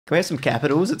we have some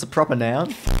capitals? It's a proper noun.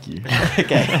 Fuck you.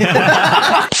 Okay.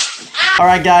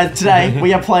 Alright guys, today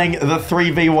we are playing the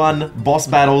 3v1 boss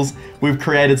battles. We've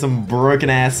created some broken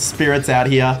ass spirits out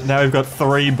here. Now we've got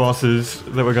 3 bosses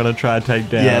that we're gonna try to take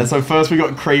down. Yeah, so first we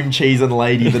got Cream Cheese and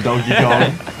Lady, the Donkey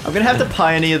Kong. I'm gonna have to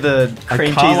pioneer the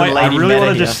cream cheese I and lady really meta want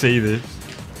to here. just see this.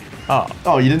 Oh.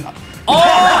 Oh, you didn't...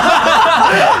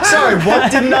 Sorry, what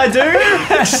didn't I do?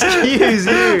 Excuse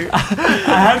you. I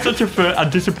had such a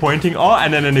disappointing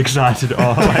and then an excited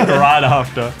like right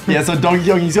after. Yeah, so Donkey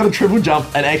Kong, he's got a triple jump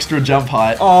and extra jump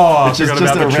height. Oh, which is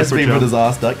just a recipe for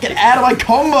disaster. Get out of my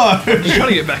combo! I'm trying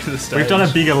to get back to the stage. We've done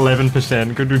a big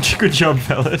 11%. Good job,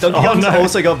 fellas. Donkey Kong's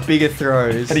also got bigger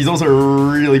throws. And he's also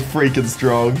really freaking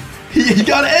strong. He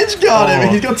got edge guard him,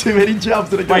 and he's got too many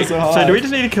jumps and it goes so high. So do we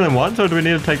just need to kill him once, or do we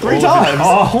need to take 3 all times? Of it?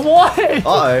 Oh, what?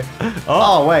 Uh-oh.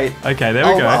 Oh, wait. Okay, there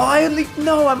we go. I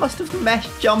must have mashed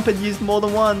jump and used more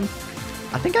than one.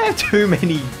 I think I have too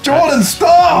many. Jordan,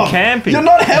 stop! I'm camping. You're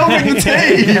not helping the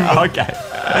team! Okay.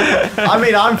 I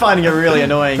mean, I'm finding it really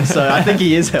annoying, so I think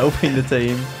he is helping the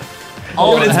team.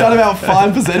 Oh, but it's done about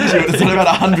 5% to you, and it's done about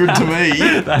 100 to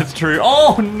me. That's true.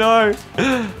 Oh, no.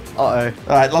 Uh-oh.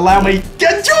 Alright, allow me.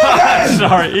 Get Jordan!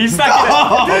 Sorry, he's back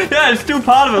in it. Yeah, it's still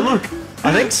part of it, look.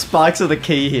 I think spikes are the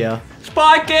key here.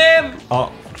 Spike him!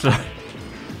 Oh, sorry.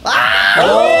 Ah!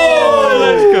 Oh,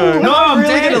 let's go. No, I'm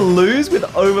really dead. gonna lose with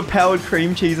overpowered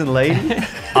cream cheese and lady.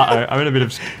 Uh-oh, I'm in a bit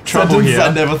of trouble Sentence here.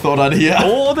 I never thought I'd hear.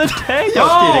 Oh, the tank! You're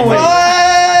kidding me.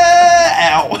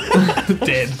 Ow!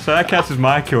 Dead. So that counts as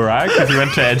my kill, right? Because he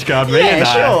went to edgeguard me. Yeah, and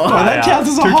sure. Oh, that counts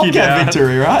as a took you HopCat down.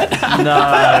 victory, right? No.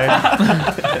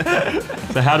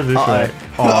 So how does this work?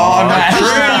 Oh, mash. True,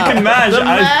 you can mash. The I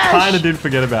mash. kind of did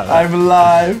forget about that. I'm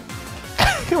alive.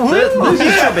 The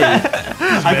neutral bee.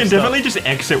 I can definitely just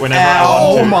exit whenever Ow. I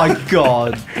Oh want to. my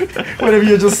god. Whenever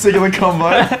you're just sick of the combo.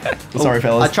 Sorry, I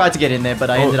fellas. tried to get in there, but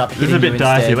I ended up This hitting is a bit you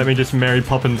dicey. instead. Let me just Mary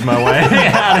Poppins my way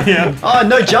out of here. Oh,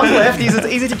 no jump left. He's as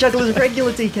easy to juggle as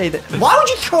regular DK. Why would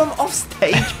you throw him off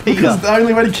stage, Peter? Because the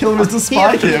only way to kill him is to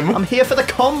spike him. I'm here for the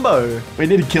combo. We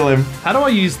need to kill him. How do I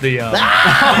use the?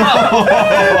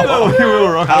 Oh, we will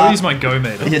rock. How do I use my go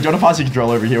meter? Yeah, do you want to pass your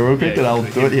controller over here real quick, and Yeah, I'll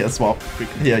quick, do it? Yeah, swap.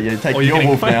 Yeah, take you're your getting-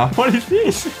 wolf now. What is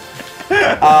this?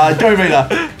 Go meter.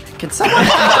 Can someone...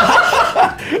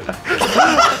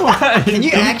 Can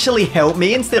you actually help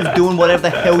me instead of doing whatever the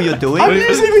hell you're doing? I'm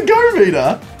using the go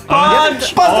meter.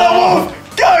 Punch! Bust that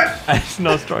wolf! Go! It's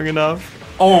not strong enough.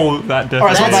 Oh, that definitely.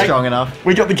 Alright, so That's back. strong enough.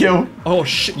 We got the kill. Oh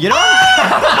shit! You know what?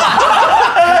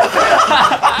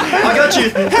 I got you.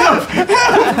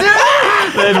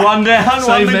 There's one down, Save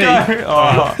one to me. go.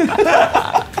 Oh.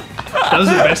 That was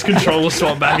the best controller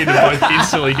swap back into both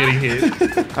instantly getting hit.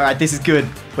 All right, this is good.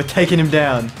 We're taking him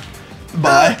down.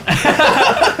 Bye.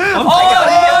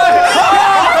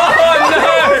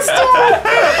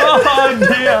 Oh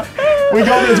dear. We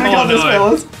got this, no.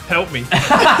 fellas. Help me.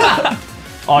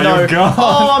 Oh, No. you're gone.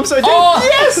 Oh, I'm so dead. Oh.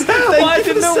 Yes! Why Thank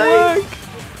you for didn't the it save. work?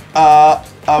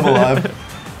 I'm alive.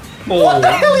 What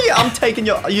the hell are you? I'm taking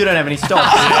your... You don't have any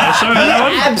stocks. Yeah, show me that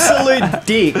one. Absolute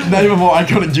dick. Name a more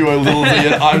iconic duo, Little Z,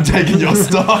 and I'm taking your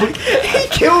stock. He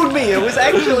killed me. It was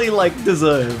actually, like,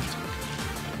 deserved.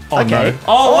 Oh Okay. no.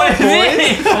 Oh, what is boys.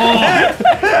 this?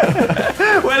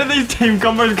 Where did these team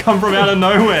combos come from out of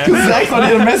nowhere? Zach's not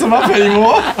here to mess him up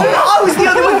anymore. I was the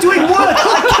only one doing work.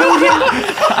 I killed him.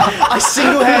 I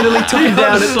single-handedly took him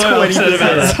down at so upset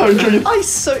about 20%. that. So good. I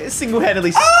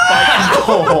single-handedly spiked him.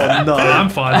 Oh, no. I'm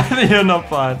fine. You're not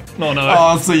fine. No, no.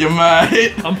 Oh, see you,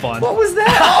 mate. I'm fine. What was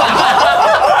that?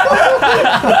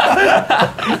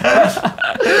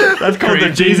 That's called the Cream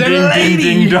ding cheese and ding ding lady.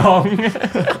 ding dong.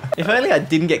 If only I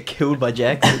didn't get killed by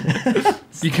Jackson.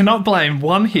 You cannot blame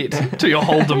one hit to your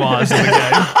whole demise in the game.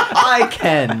 I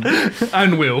can.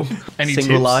 And will. Any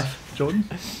Single tips, life. Jordan?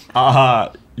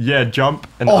 Yeah, jump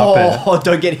and up air. Oh,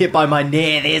 don't get hit by my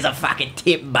nair. There's a fucking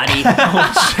tip, buddy.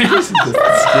 Jesus. You've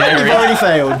already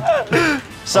failed.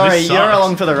 Sorry, this you're sucks.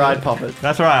 along for the ride, Poppet.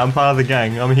 That's right, I'm part of the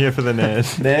gang. I'm here for the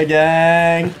nairs. Nair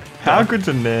gang. How good's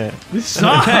a nair? This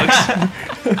sucks.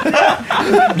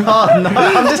 Oh, no.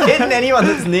 I'm just hitting anyone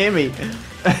that's near me.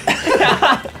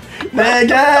 Nair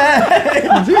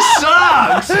gang. This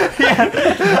sucks.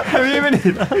 Have you even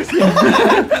hit us?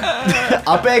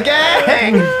 Up air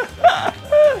gang.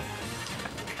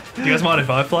 Do you guys mind if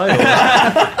I play? Or...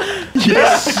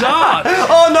 This sucks.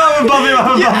 Oh no, I'm above him,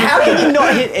 I'm Yeah, above him. how can you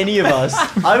not hit any of us?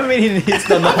 I haven't been hitting hits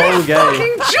done the whole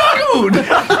game. Juggled.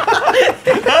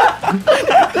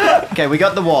 Okay, we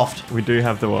got the waft. We do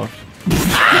have the waft.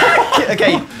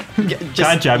 Okay, just Can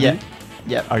I jab yeah. you?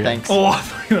 Yep, Okay. thanks. Oh, I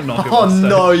thought you were gonna knock him Oh on stage.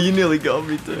 no, you nearly got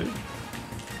me too.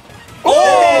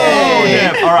 Oh!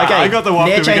 damn. All right, Okay, I got the waft.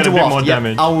 Nair We chain get to a bit waft. more Yep,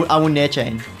 damage. I will nair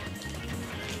chain.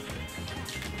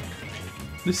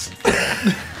 This.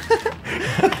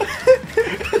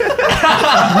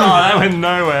 Oh, that went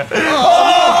nowhere.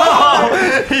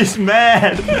 Oh, he's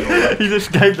mad. He's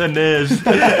escaped the nairs,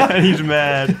 and he's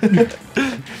mad.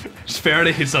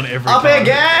 Faraday hits on every Up here, time.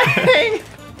 gang!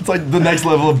 It's like the next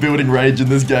level of building rage in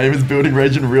this game is building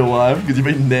rage in real life because you've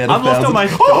been nailed. I've lost all my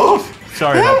Oh, stuff.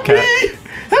 Sorry, help HopCat. me!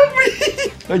 Help me!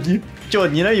 Thank you.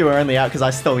 Jordan, you know you were only out because I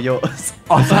stole yours.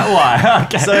 Oh, is that why?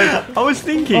 Okay. So- I was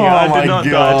thinking Oh I my did not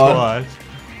God. die twice.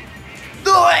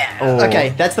 Oh. Okay,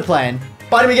 that's the plan.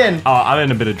 Bite him again. Oh, I'm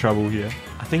in a bit of trouble here.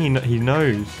 I think he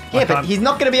knows. Yeah, but can't- he's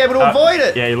not going to be able to avoid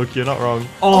it. Yeah, look, you're not wrong.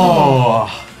 Oh.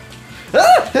 Hey,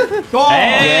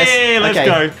 Yes, let's okay.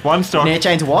 go. One stock. Nair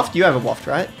chain to waft. You have a waft,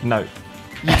 right? No.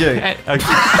 You do. Okay.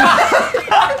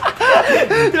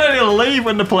 You don't need to leave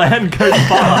when the plan goes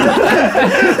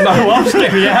by. No, Wops,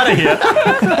 get me out of here.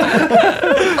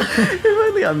 If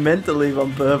only I meant to leave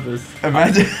on purpose.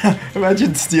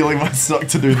 Imagine stealing my sock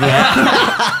to do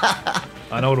that.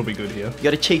 I know it'll be good here. You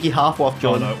got a cheeky half waft,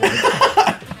 Oh, Jordan. no, it won't.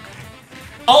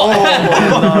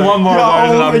 One more of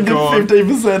those and I'm thinking gone.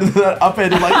 15% of that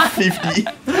upended like 50.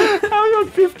 How are you on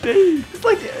 15? It's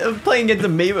like playing against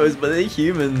amiibos, but they're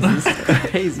humans. It's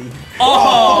crazy.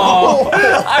 Oh!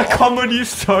 I comboed you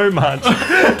so much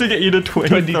to get you to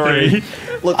 23.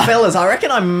 Look, fellas, I reckon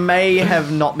I may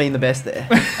have not been the best there.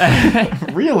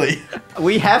 Really?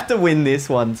 We have to win this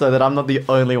one so that I'm not the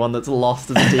only one that's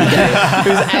lost as DK,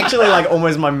 who's actually like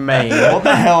almost my main. What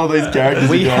the hell are these characters?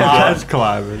 We you guys? have- That's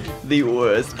climbing. The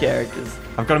worst characters.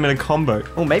 I've got him in a combo.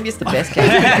 Oh, maybe it's the best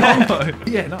character. Combo.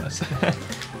 Yeah, nice.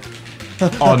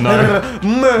 Oh no.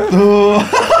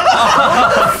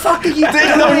 Fuck are you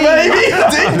Ding dong, baby!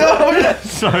 Ding dong!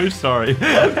 So sorry.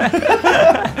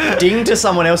 Ding to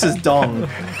someone else's dong.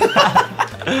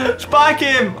 Spike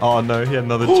him! Oh no, he had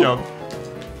another jump.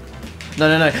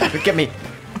 No. Get me.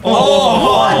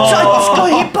 Oh,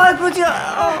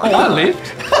 I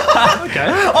lived. Okay.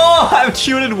 oh, I've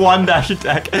shielded one dash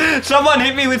attack. Someone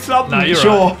hit me with something. No, you're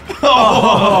Sure.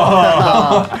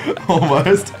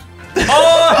 Almost.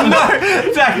 Oh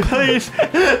no! Zach, please.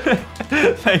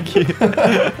 Thank you.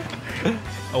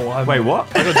 Oh, I Wait, what?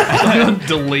 I got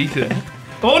deleted.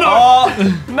 Oh no! Oh,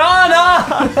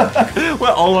 no! We're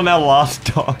all on our last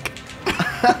stock.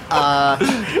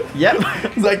 Yep.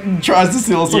 He's like, tries to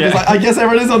steal something. Yeah. He's like, I guess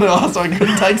everyone is on the last, so I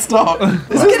couldn't take stock.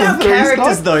 This Look is at our the third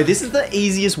characters, stock? though. This is the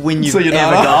easiest win you've So you're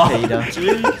ever not- got, Peter.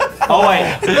 Oh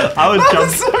wait, I was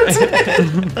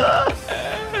jumping.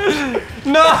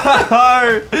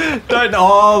 No! Don't.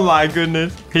 Oh my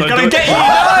goodness. He's Don't gonna do it. get you!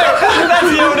 No! That's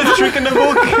the oldest trick in the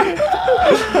book.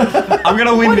 I'm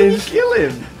gonna win Why did you this. kill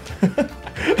him?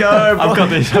 Go, I've got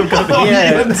this. I've got this.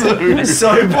 Yeah. Two. So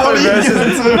What are you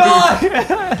versus. gonna do?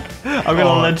 No! I'm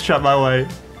gonna lens trap my way.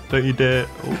 Don't you dare.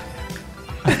 Oh.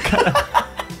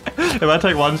 If I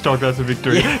take one stock, that's a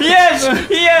victory. Yes!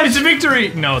 Yes! It's a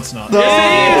victory! No, it's not.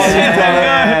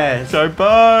 Yes. So,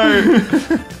 Bo!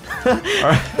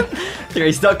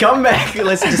 He's not come back.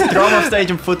 Let's just throw him off stage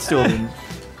and footstool him.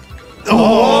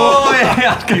 Oh,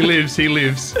 yeah! He lives, he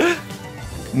lives.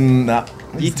 Nah.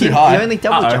 You It's too did. high. You only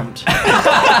double Uh-oh. jumped. What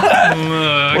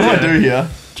do I do here?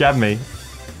 Jab me.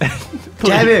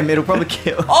 Jab him. It'll probably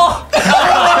kill.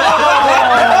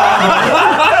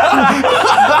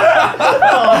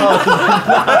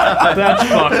 That's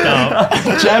fucked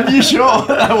up. Jab you, sure.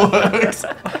 That works.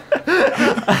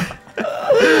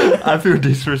 I feel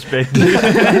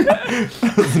disrespected.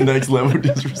 That's the next level of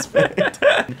disrespect.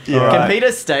 Yeah. Alright. Can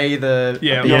Peter stay the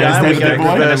Yeah, big yeah, guy? stay We the go big boy,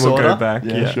 and then reverse we'll order? go back.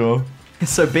 Yeah, sure.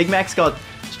 So Big Mac's got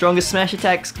strongest smash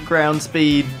attacks, ground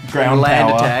speed, Ground land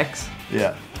power. attacks,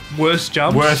 Yeah. Worst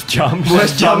jumps. Worst jumps.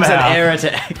 worst jumps and Somehow. air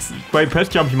attacks. Wait, press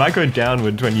jump. You might go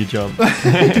downwards when you jump.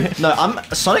 No,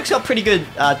 Sonic's got pretty good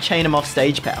chain him off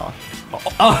stage power.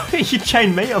 Oh, you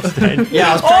chained me off stage. Yeah,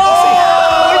 I was practicing.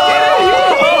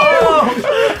 Oh,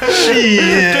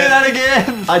 do that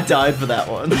again. I died for that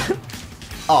one.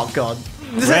 Oh god.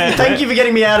 Where- Thank you for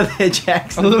getting me out of there, I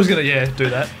Jackson. thought I was gonna, do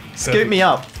that. Scoop me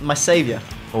up, my savior.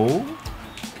 Oh,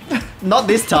 Not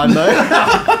this time though.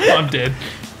 I'm dead.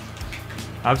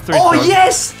 I have 3 Oh stocks.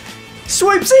 yes!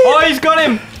 Swoops in! Oh, he's got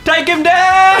him. Take him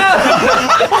down.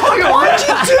 Why'd you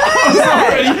do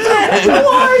that?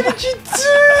 Why did you do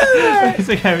that? He's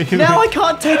like, having Now I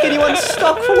can't take anyone's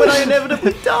stock for when I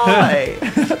inevitably die.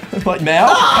 Like now?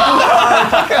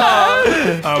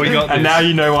 Oh, we got this. And now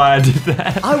you know why I did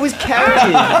that. I was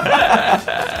carrying.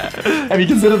 Have you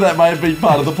considered that might be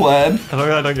part of the plan? As long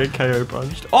as I don't get KO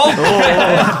punched.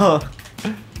 Oh!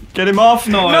 Get him off.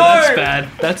 No, that's bad.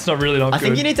 That's not really not I good.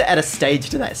 think you need to add a stage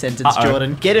to that sentence,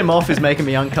 Jordan. Get him off is making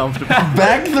me uncomfortable.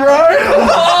 Back throw?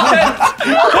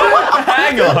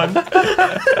 Hang on.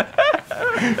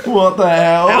 What the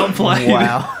hell? Outplayed.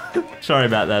 Wow. Sorry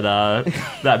about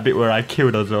that bit where I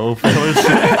killed us all, fellas.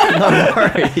 No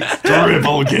worries.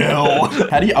 Triple kill.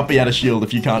 How do you up out a shield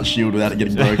if you can't shield without it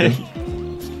getting broken?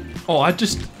 Oh, I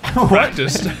just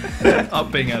practiced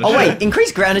up being out of Oh shape. wait,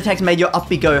 increased ground attacks made your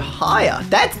uppy go higher.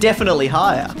 That's definitely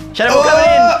higher. Shadow will come in.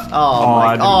 I didn't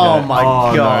Oh get it. my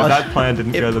Oh, god. no, that plan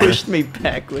didn't It go the pushed best. me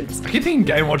backwards. I keep thinking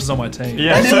Game Watch is on my team.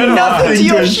 Yeah, And so did do nothing I. to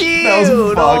your That was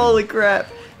shield. fucked. Holy crap.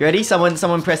 You ready?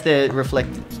 Someone press their reflect.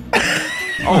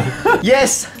 Oh.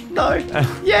 Yes. No.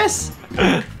 Yes.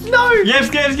 No.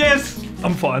 Yes.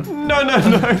 I'm fine. No.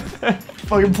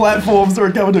 Fucking platforms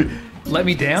are coming to. Let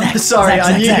me down. Sorry, Zach,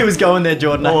 I knew Zach. he was going there,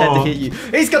 Jordan. I had to Oh. hit you.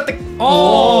 He's got the.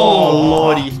 Oh.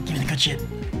 lordy. Give me the good shit.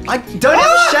 I don't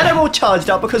have Shadow Ball charged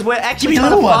up because we're Give actually me a trying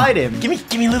to little fight one. him. Give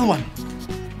me a little one.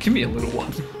 Give me a little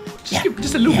one. Just, Yeah.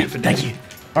 just a little bit for now. Thank you.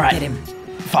 All right. Get him.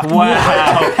 Fuck. Wow.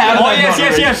 How did Oh, that not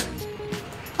reach? yes.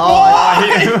 Oh,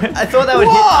 I thought that would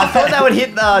hit. I thought that would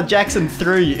hit Jackson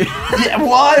through you. Yeah,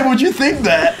 why would you think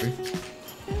that?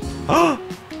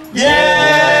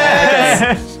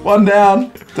 Yes. One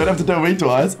down. Don't have to do me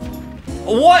twice.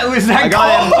 What was that? I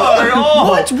got him. combo? Oh,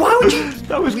 What? Why would you?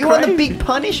 That was You want a crazy. big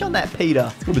punish on that,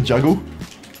 Peter? Got the juggle.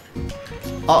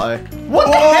 Uh oh. What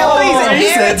the hell are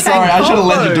these air attack Sorry, I should have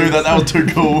let you do combos? that. That was too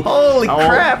cool. Holy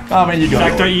crap! Oh man, you got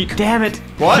Zach, it. don't you? Damn it.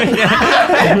 What?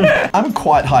 I'm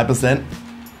quite high percent.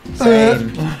 Same.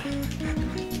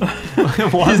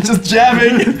 He's just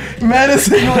jabbing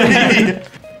menacingly.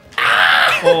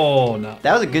 Oh, no.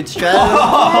 That was a good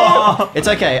strategy. It's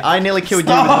okay. I nearly killed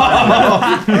you. With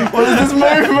the What is this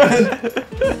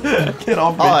movement? Get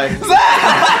off me. Uh-oh.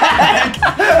 Zach!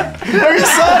 Whose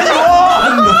side are you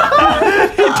on?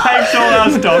 Takes all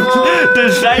our stocks,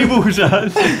 disables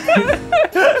us.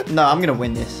 No, I'm gonna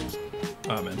win this.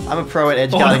 Oh, man. I'm a pro at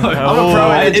edge Oh, guarding. no. I'm a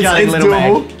pro at edge It's guarding little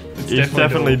doable. Mac. It's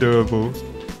definitely doable.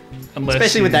 Unless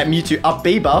Especially with that Mewtwo up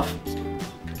B buff.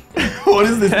 What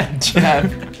is this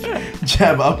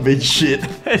jab up me shit?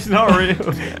 It's not real.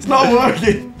 It's not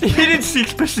working. You did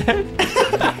 6%.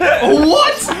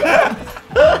 What?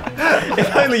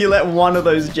 If only you let one of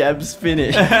those jabs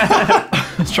finish. I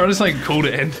was trying to say something cool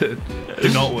to end it.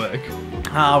 Did not work.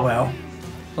 Ah well.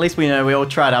 At least we know we all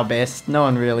tried our best. No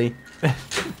one really.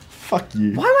 Fuck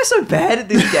you. Why am I so bad at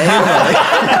this game?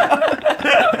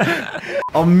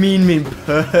 Oh, mean,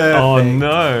 perfect. Oh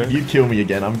no. You kill me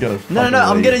again, I'm gonna. No, fucking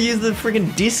I'm leave. gonna use the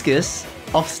friggin' discus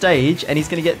off stage, and he's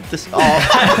gonna get this. Oh,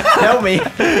 help me,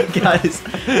 guys!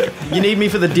 You need me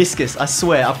for the discus. I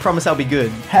swear. I promise I'll be good.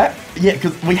 Yeah,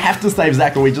 because we have to save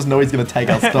Zach, or we just know he's gonna take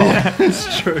our stuff.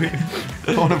 It's true.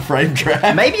 What a frame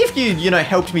trap. Maybe if you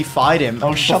helped me fight him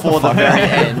Oh, shut the before the fuck very up.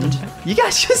 end. You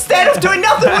guys just stand up doing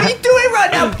nothing. What are you doing right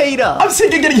now, Peter? I'm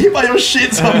sick of getting hit by your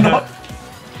shit, so I'm not.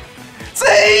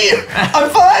 See! I'm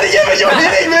fighting him and you're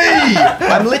hitting me!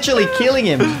 I'm literally killing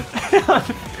him.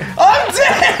 I'm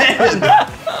dead!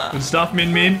 Good stuff,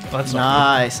 Min Min. That's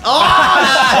not Nice. Oh,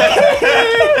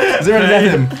 Zero to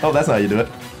death him. Oh, that's not how you do it.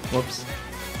 whoops.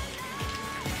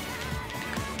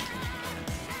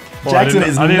 Jackson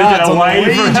is I need to nuts get on away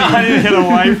Luigi. from. I need to get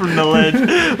away from the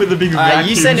ledge with the big vacuum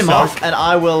You send him suck. off, and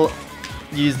I will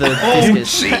use the Oh,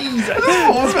 discus. jeez.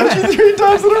 Force smash you 3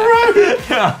 times in a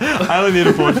row. I only need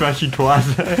to force smash you twice.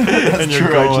 That's and you're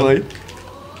true, gone. actually.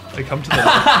 They come to the ledge.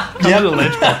 Come to the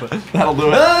ledge puppet. That'll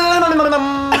do it.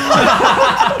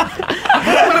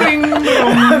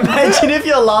 Imagine if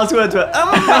your last words were.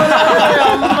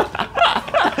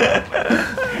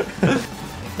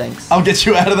 Thanks. I'll get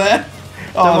you out of there.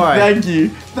 Oh, worry. thank you.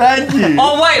 Thank you.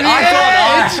 Oh wait, I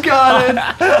thought edge guarded.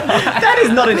 That is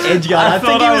not an edge guard. I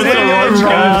think thought he I was was hitting an the edge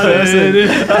wrong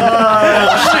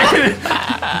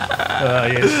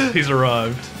person. Yes, he's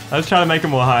arrived. I was trying to make it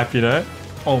more hype, you know.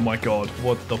 Oh my god,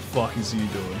 what the fuck is you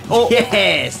doing? Oh.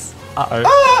 Yes. Uh-oh.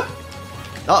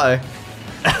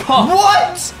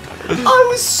 What? I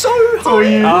was so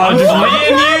high. Oh, just me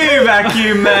and you,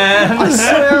 vacuum man. I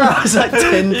swear I was like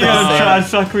 10%. You gonna try and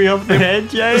suck me off the head,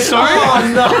 Jay? Sorry? Oh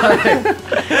no.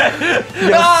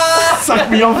 Suck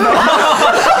me off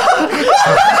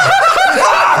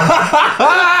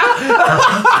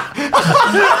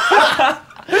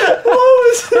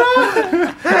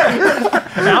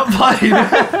Outplayed.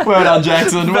 Well done,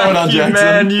 Jackson. Well done, Vacuum Jackson.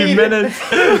 man, you menace.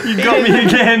 You got me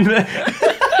again.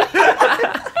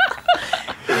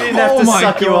 He didn't have Oh to my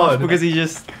suck you off God. because he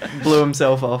just blew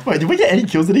himself off. Wait, did we get any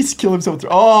kills? Did he kill himself through?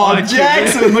 Oh, I killed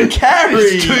Jackson, the carry.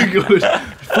 It's too good.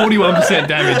 41%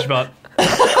 damage, but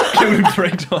killed him 3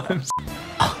 times.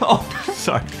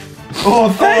 Sorry. Oh,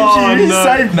 thank Oh, you. no.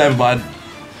 Saved. Never mind.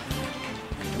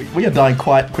 We are dying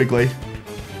quite quickly.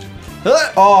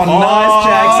 Oh, nice,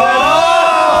 Jackson.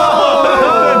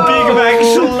 Big Mac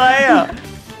Slayer.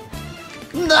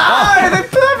 No, they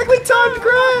perfectly timed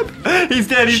grab. He's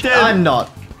dead. He's dead. I'm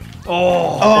not.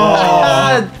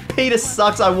 Oh. Peter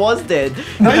sucks. I was dead.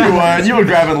 No, you weren't. You were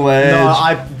grabbing ledge. No,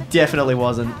 I definitely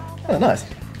wasn't. Oh, nice.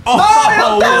 No,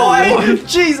 not that way.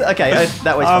 Jeez. Okay,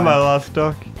 that way's Oh, fine. my last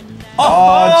stock.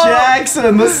 Oh,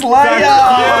 Jackson, the Slayer.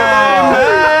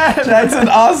 Jackson,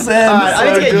 us and Alright, I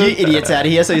need to get good. you idiots out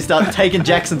of here so you start taking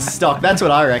Jackson's stock. That's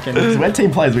what I reckon. We're team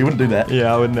players. We wouldn't do that.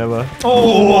 Yeah, I would never.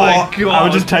 Oh my god. I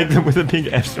would just take them with a big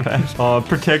F smash. Oh,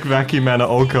 protect vacuum man at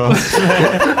all costs.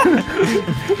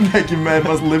 Vacuum man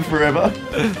must live forever.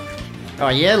 Oh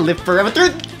yeah, live forever through.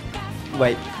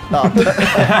 Wait. Oh.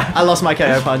 I lost my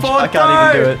KO punch. I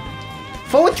can't even do it.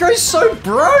 Forward throw's so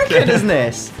broken, isn't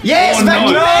this? Yes, Oh,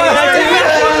 vacuum no.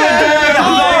 man!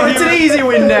 Oh, it's an easy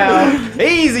win now.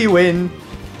 Easy win.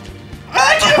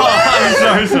 I'm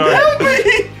so sorry. Help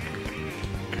me.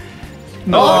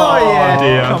 Oh, yeah.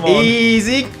 dear. Come on.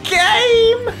 Easy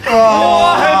game.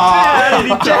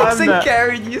 Oh. Jackson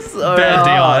carried you so Bad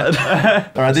hard. deal.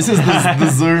 All right, this is the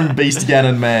Zoom Beast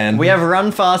Ganon man. We have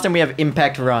run fast and we have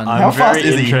impact run. I'm How fast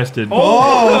very is he? interested.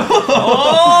 Oh.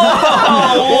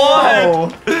 Oh,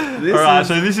 this All right, is-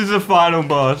 so this is the final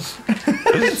boss.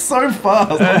 It's so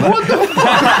fast.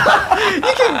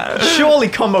 surely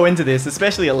combo into this,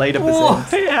 especially at later percent.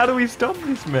 Why? How do we stop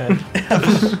this man?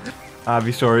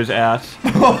 Ivysaur is out.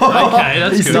 Okay,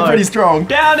 that's He's good. still pretty strong.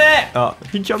 Down it! Oh,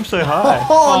 he jumped so high.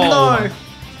 Oh, Oh. no.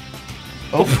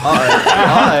 Oh,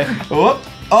 Hi.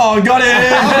 oh, got him.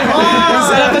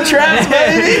 Set up the traps,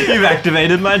 baby. You've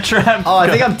activated my trap. Oh, I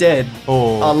think I'm dead.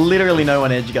 Oh. Oh, literally no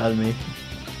one edge guarded me.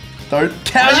 Don't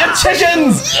count your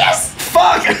chickens. Yes.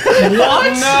 Fuck. What? No.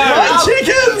 My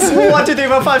chickens. 1, 2, 3,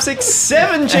 4, 5, 6,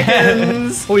 7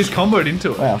 chickens. Oh, he's comboed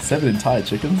into it. Wow, 7 entire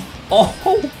chickens. Oh,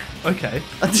 okay.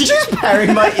 Did you just parry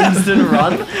my instant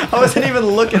run? I wasn't even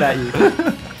looking at you.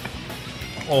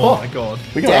 Oh, my god.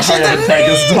 We gotta Dash hurry up into and take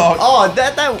this stock. Oh,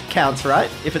 that counts, right?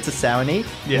 If it's a sour knee.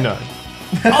 Yeah. No.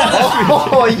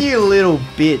 Oh, you little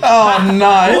bitch. Oh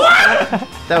no!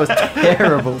 That was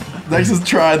terrible. Nex is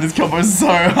trying this combo so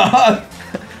hard.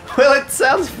 Well, it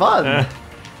sounds fun.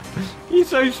 He's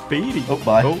so speedy. Oh,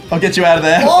 bye. Oh. I'll get you out of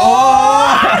there.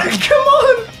 Oh, come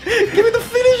on! Give me the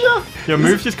finisher. Your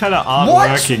moves just kind of aren't What?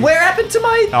 working. Where happened to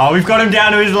my? Oh, we've got him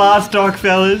down to his last stock,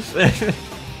 fellas.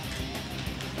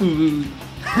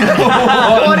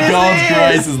 What What in is God's this?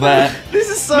 grace is that? This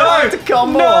is so hard to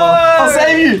combo. I'll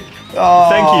save you. Oh,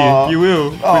 Thank you. You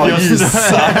will. Oh, With you your-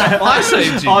 suck. I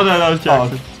saved you. Oh, no, that was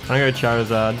Jackson. I'm going to go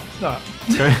Charizard. No.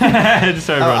 Just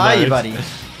so How everyone are you, knows. buddy?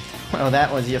 Well,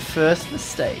 that was your first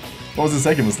mistake. What was the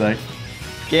second mistake?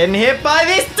 Getting hit by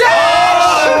this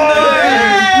dash!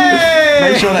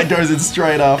 Make sure that goes in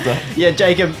straight after. Yeah,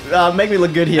 Jacob, make me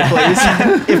look good here, please,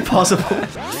 if possible.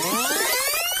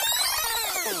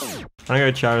 I'm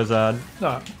going to go Charizard.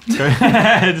 No.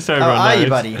 Just so How everyone are knows. you,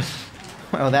 buddy?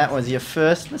 Well, that was your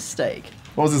first mistake.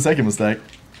 What was the second mistake?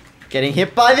 Getting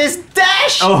hit by this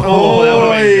dash! Oh, that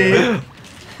would've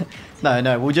been Oi.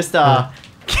 No, we'll just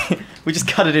we just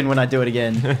cut it in when I do it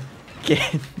again.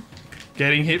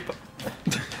 Getting hit.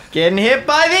 Getting hit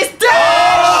by this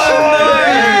dash!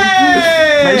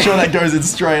 Make sure that goes in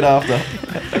straight after.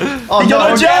 Oh, He no.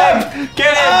 got a jab! Get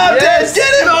him! Ah, Yes.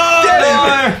 Get him! Get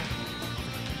him!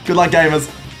 Good luck, gamers.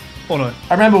 Oh no.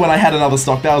 I remember when I had another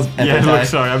stock. That was epic. Yeah, eh? look,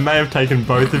 sorry, I may have taken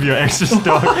both of your extra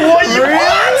stock. What? You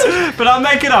what? But I'll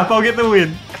make it up, I'll get the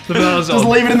win. The bananas Just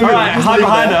on. leave it in the middle. Alright, Just hide leave it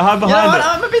behind it, there. hide You know behind what? it.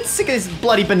 I'm a bit sick of this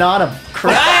bloody banana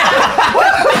crap.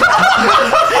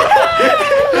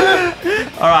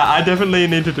 Alright, I definitely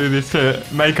need to do this to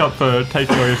make up for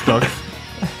taking all your stocks.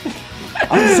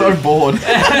 I'm so bored.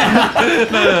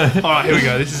 Alright, here we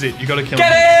go. This is it. You gotta kill him.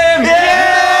 Get him!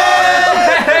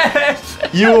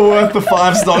 You were worth the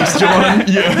 5 stocks, Jordan.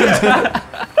 Yeah.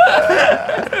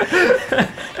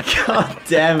 God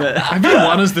damn it. Have you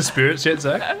won as the spirits yet,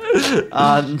 Zach? Did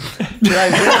I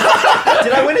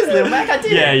win as Little Mac? I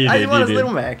did. Yeah, you I did, won you as did.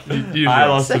 Little Mac. You I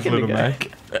lost this Second little ago.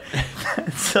 Mac.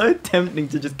 It's so tempting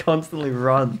to just constantly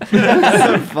run. It's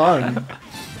so fun.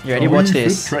 You ready? Watch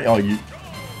this. Oh, you.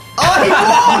 Oh, he won!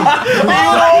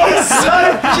 Oh, he's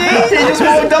so genius! He just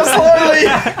walked up slowly.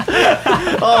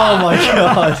 Oh my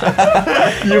god.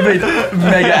 You've been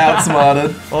mega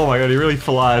outsmarted. Oh my god, he really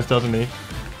flies, doesn't he?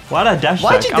 Why'd I dash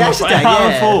Why'd attack? you dash attack?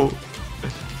 I'm Yeah. a fool.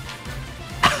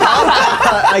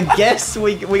 I guess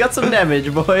we got some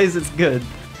damage, boys. It's good.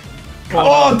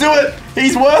 Oh, do it.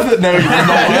 He's worth it. No, he's not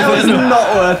That worth was it.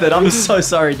 not worth it. I'm so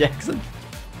sorry, Jackson.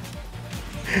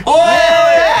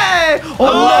 Hey! Oh, no!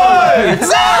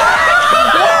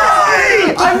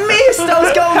 I missed! I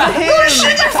was going to him! Oh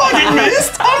shit, you fucking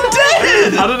missed! I'm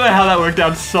dead! I don't know how that worked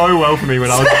out so well for me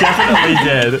when I was definitely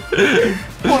dead.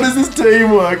 What is this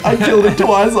teamwork? I killed him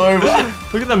twice over.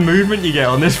 Look at the movement you get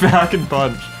on this Falcon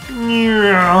Punch.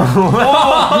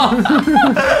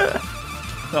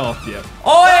 Oh, yeah.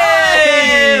 Oh,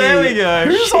 hey! There we go.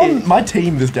 Who's on my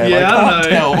team this game? Yeah, I can't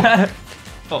tell.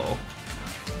 Uh-oh.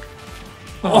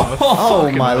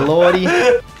 Oh, my lordy.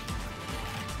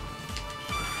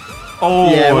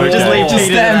 Oh, Yeah, we'll just leave Just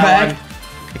Peter stand to that back. one.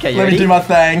 Okay, you Let me ready? do my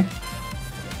thing.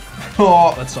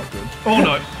 Oh, That's not good. Oh,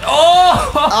 no.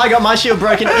 Oh! I got my shield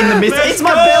broken in the midst. It's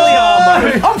my belly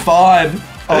armor. I'm fine.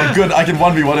 Oh, good. I can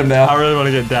 1v1 him I now. really want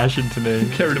to get Dash into me.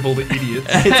 Get rid of all the idiots.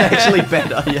 It's actually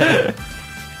better, yeah.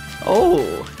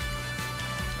 Oh.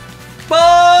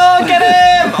 Oh, get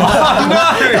him! Oh,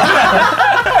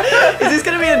 Is this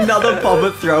going to be another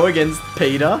Poppet throw against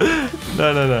Peter?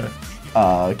 no. No.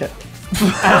 Okay.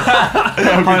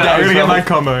 I'm gonna get my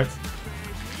combo.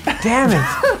 Damn it!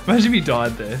 Imagine if he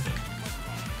died there.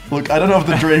 Look, I don't know if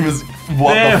the dream is...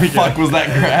 What There the we go. fuck was that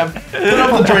grab? I don't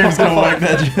know if the dream's gonna work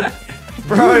there.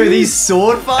 Bro, these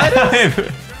sword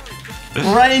fighters?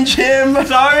 Range him!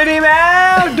 Throwing him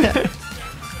out!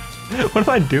 What am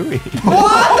I doing?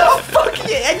 What the fuck?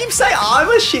 And you say I'm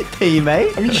a shit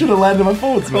teammate? I mean, you should have landed my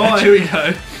forward Oh, smash. here we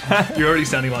go. You're already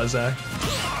sounding like Zach.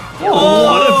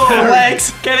 Oh, what a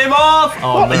Legs! Get him off!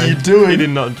 Oh, What no. are you doing? He did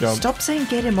not jump. Stop saying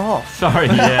get him off. Sorry,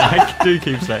 yeah, I do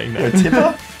keep saying Yo, that.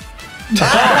 tipper?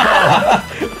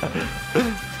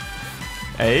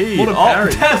 Hey, What a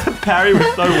parry. That parry was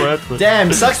so worthless.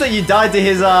 Damn, sucks that you died to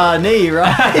his knee,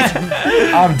 right?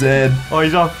 I'm dead. Oh,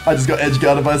 he's off. I just got edge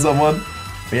guarded by someone.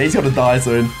 Yeah, he's gonna die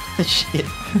soon. Shit.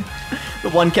 The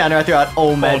one counter I threw out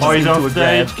all magic Oh, he's into a off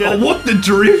grab. stage. Get Oh, him. what the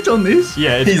drift on this?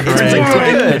 Yeah, it's He's great.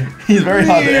 Good. He's very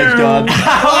hard to edge guard. Zach,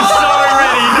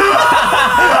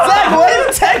 why are you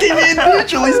attacking me in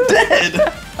neutral? He's dead.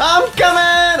 I'm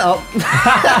coming!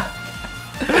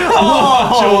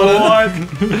 Oh. Jordan.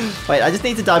 Wait, I just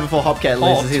need to die before HopCat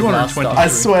Oh, loses his last 220. stock. I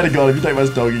swear to God, if you take my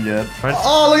stock again.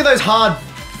 Oh, look at those hard.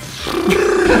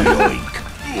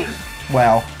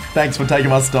 Wow. Thanks for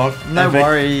taking my stock. No Epic.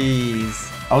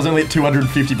 worries. I was only at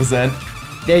 250%.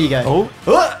 There you go. Oh,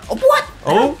 What?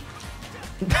 oh.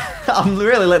 I'm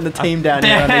really letting the team down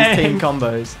here on these team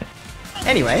combos.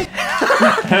 Anyway,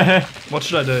 What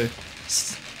should I do?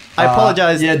 I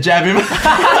apologize. Yeah, jab him.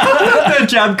 The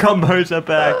jab combos are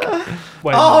back.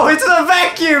 Wait. Oh, it's the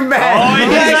vacuum man! Oh,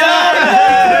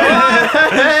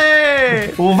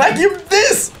 Hey! We'll vacuum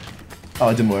this. Oh,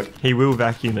 it didn't work. He will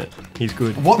vacuum it. He's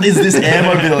good. What is this air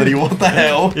mobility? What the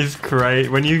hell? It's great.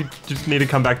 When you just need to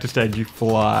come back to stage, you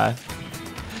fly.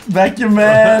 Vacuum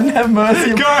man, have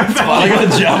mercy. Go, I gotta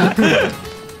jump.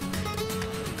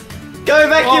 Go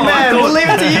vacuum man! We'll leave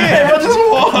it to you! I just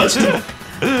watched.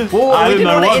 Whoa, I we didn't didn't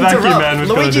know want what to Vacuum interrupt. Man was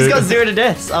gonna Luigi's do. got 0 to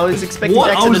deaths. I was expecting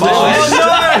What? Jackson I to do was- it. Oh,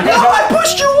 No, I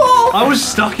pushed you off! I was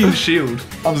stuck in shield.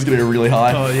 I'm just gonna go really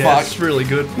high. Oh, yeah, Fuck. it's really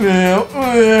good.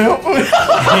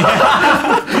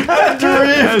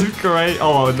 That's great.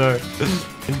 Oh, no.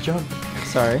 And jump.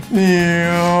 Sorry.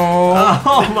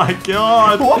 Oh, my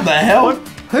God. What the hell?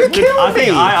 Who killed I me?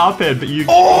 think I up-aired, but you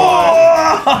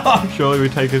Oh! surely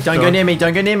would take us. Don't go near me,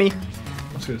 don't go near me.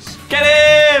 What's this? Get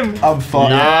him! I'm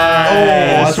fine. Yes,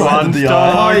 Oh, that's why I had to one DI.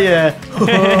 Oh star. yeah.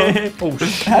 Oh,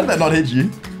 shit. How did that not hit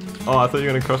you? Oh, I thought you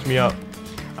were gonna cross me up.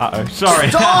 Uh-oh. Sorry.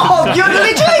 Stop! You're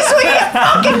literally swinging at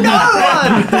fucking no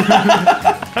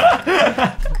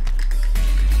one!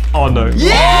 Oh, no.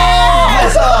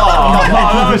 Yes! Oh,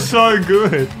 that was so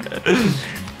good.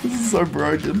 This is so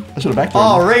broken. I should have backed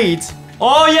Oh, Reeds.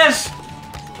 Oh, yes!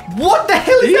 What the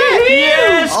hell is that?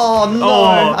 Yes! Oh no!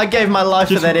 Oh. I gave my life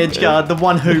for Just- that edge guard, the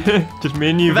one hoop. Just me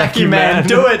and you, Vacuum man,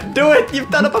 do it! Do it! You've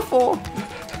done it before!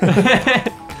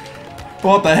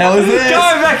 What the hell is this? Go,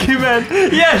 Vacuum Man!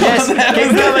 Yes! Yes,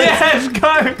 keep coming. Yes,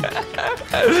 go!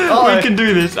 Oh. We can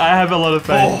do this. I have a lot of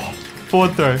faith.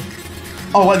 Forward throw.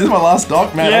 Oh, wait, this is my last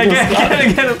stock, man. Yeah, I'm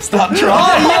gonna get him. start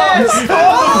trying. Yes!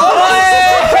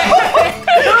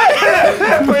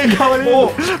 We're going in.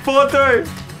 Forward throw.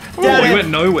 Down We it. went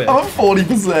nowhere. I'm at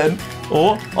 40%.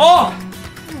 Oh!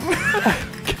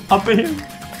 Up at him.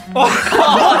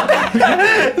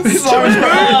 So good.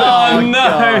 Oh,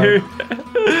 no!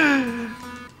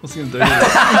 What's he gonna do?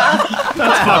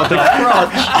 with it?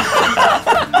 Crotch.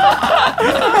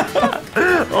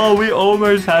 Oh, we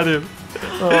almost had him.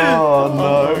 Oh,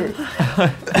 no.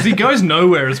 Because he goes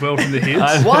nowhere as well from the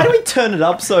hits. Why do we turn it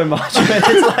up so much? Man?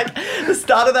 It's like The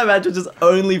start of that match was just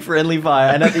only friendly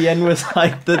fire, and at the end was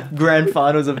like the grand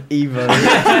finals of Evo.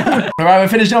 Alright, we're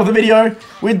finishing off the video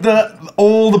with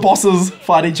all the bosses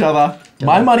fight each other.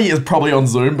 My money is probably on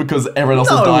Zoom because everyone else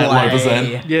is No dying at low way.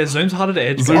 percent. Yeah, Zoom's harder to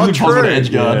edge. Zoom's Oh, a positive true.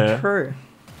 edge guard. Yeah. True.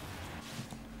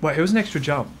 Wait, who was an extra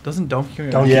jump? Doesn't Donkey Kong?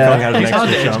 Donkey Yeah. Kong has an He's hard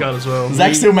to extra edge jump. guard as well.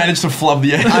 Zach still managed to flub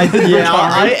the edge. I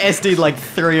SD'd like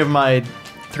 3 of my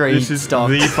 3 This is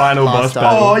stocks the final last boss time.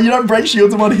 battle. Oh, you don't break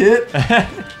shields in one hit?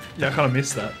 Yeah, I kind of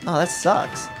missed that. Oh, that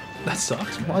sucks. That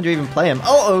sucks, man. Why'd you even play him?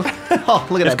 Oh,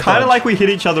 look at that. It's kind of dodge. like we hit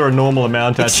each other a normal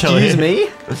amount, actually. Excuse me?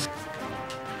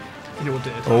 You're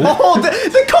dead. Oh, the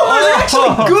combos are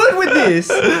actually good with this.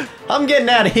 I'm getting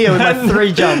out of here with my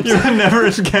 3 jumps. You will never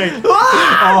escape.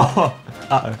 Ah! Oh.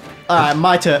 Uh-oh. Alright,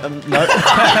 my turn. No.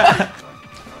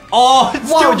 Oh, it Why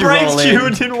still would you breaks roll in?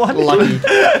 shields in one. Lucky.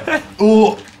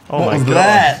 Ooh, Oh what my was God.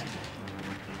 that?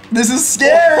 This is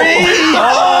scary!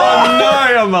 Oh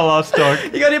no, I'm a lost dog.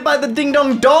 You got hit by the ding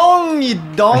dong dong, you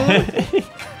dong.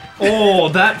 Oh,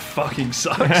 that fucking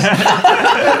sucks.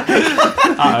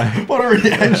 What a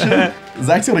reaction.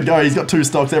 Zach's gotta go, he's got 2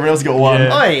 stocks, everyone else got 1.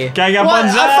 Yeah. Oi. Gang up What? on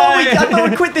I thought Zach.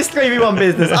 we quit this 3v1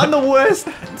 business. I'm the worst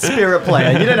spirit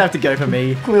player. You don't have to go for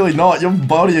me. Clearly not, you're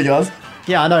body, you guys.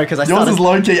 Yeah, I know, because I Yours started... is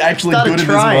low-key actually started good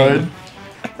trying. in this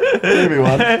mode. Give me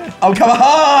one. I'm coming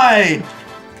high!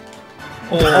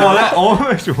 Oh, that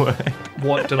almost worked.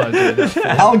 What did I do?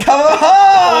 I'm coming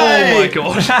high! Oh my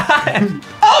god.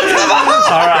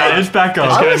 Alright, it's back on.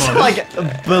 I Game was on.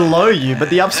 like below you, but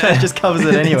the up smash just covers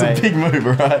it anyway. It's a big move,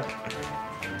 alright?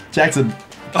 Jackson,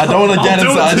 I don't want to get I'll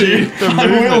do it inside to you. you.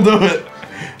 I will do it.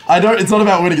 It's not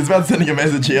about winning, it's about sending a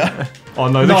message here. Oh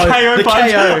no, the No, KO the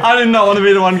punch. KO. I did not want to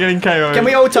be the one getting KO. Can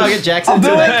we all target Jackson I'll do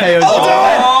until it! that KO's I'll do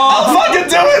off? it! I'll fucking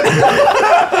do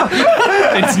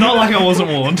it! It's not like I wasn't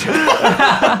warned.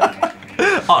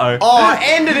 Uh-oh. Oh,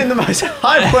 ended in the most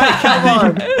high way. Come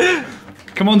on.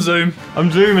 Come on, Zoom. I'm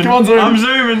zooming. Come on, Zoom. I'm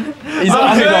zooming. He's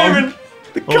I'm underdog. zooming.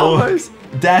 The combos.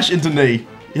 Dash into knee.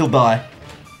 He'll die.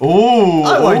 Ooh.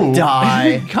 I won't ooh.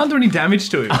 die. Can't do any damage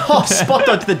to him. Oh, spot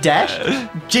dodge the dash.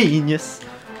 Genius.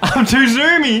 I'm too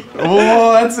zoomy.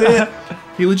 Oh, that's it.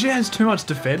 He legit has too much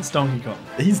defense, Donkey Kong.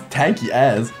 He's tanky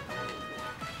as.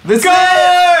 This Go!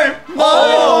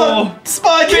 Oh!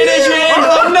 Spike finish him!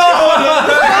 Oh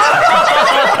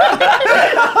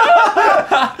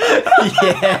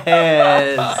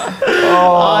Yes.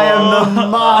 I am the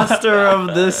master of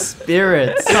the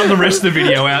spirits. Cut the rest of the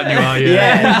video out and you are,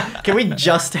 Yeah. Can we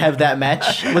just have that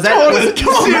match? Was that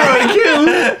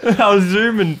I was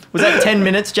zooming. was that 10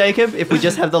 minutes, Jacob? If we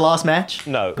just have the last match?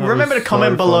 No. Remember to so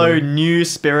comment below funny. new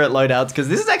spirit loadouts because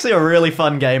this is actually a really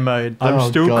fun game mode. I'm Oh,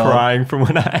 still God. crying from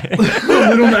when I Yeah.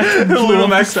 Little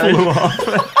Max flew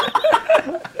off.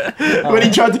 When he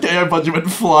tried to KO punch, he went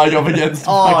flying up against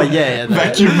Oh fucking yeah.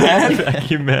 Vacuum Man.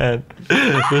 Thank you, man.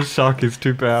 The shock is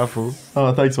too powerful.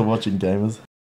 Oh, thanks for watching, gamers.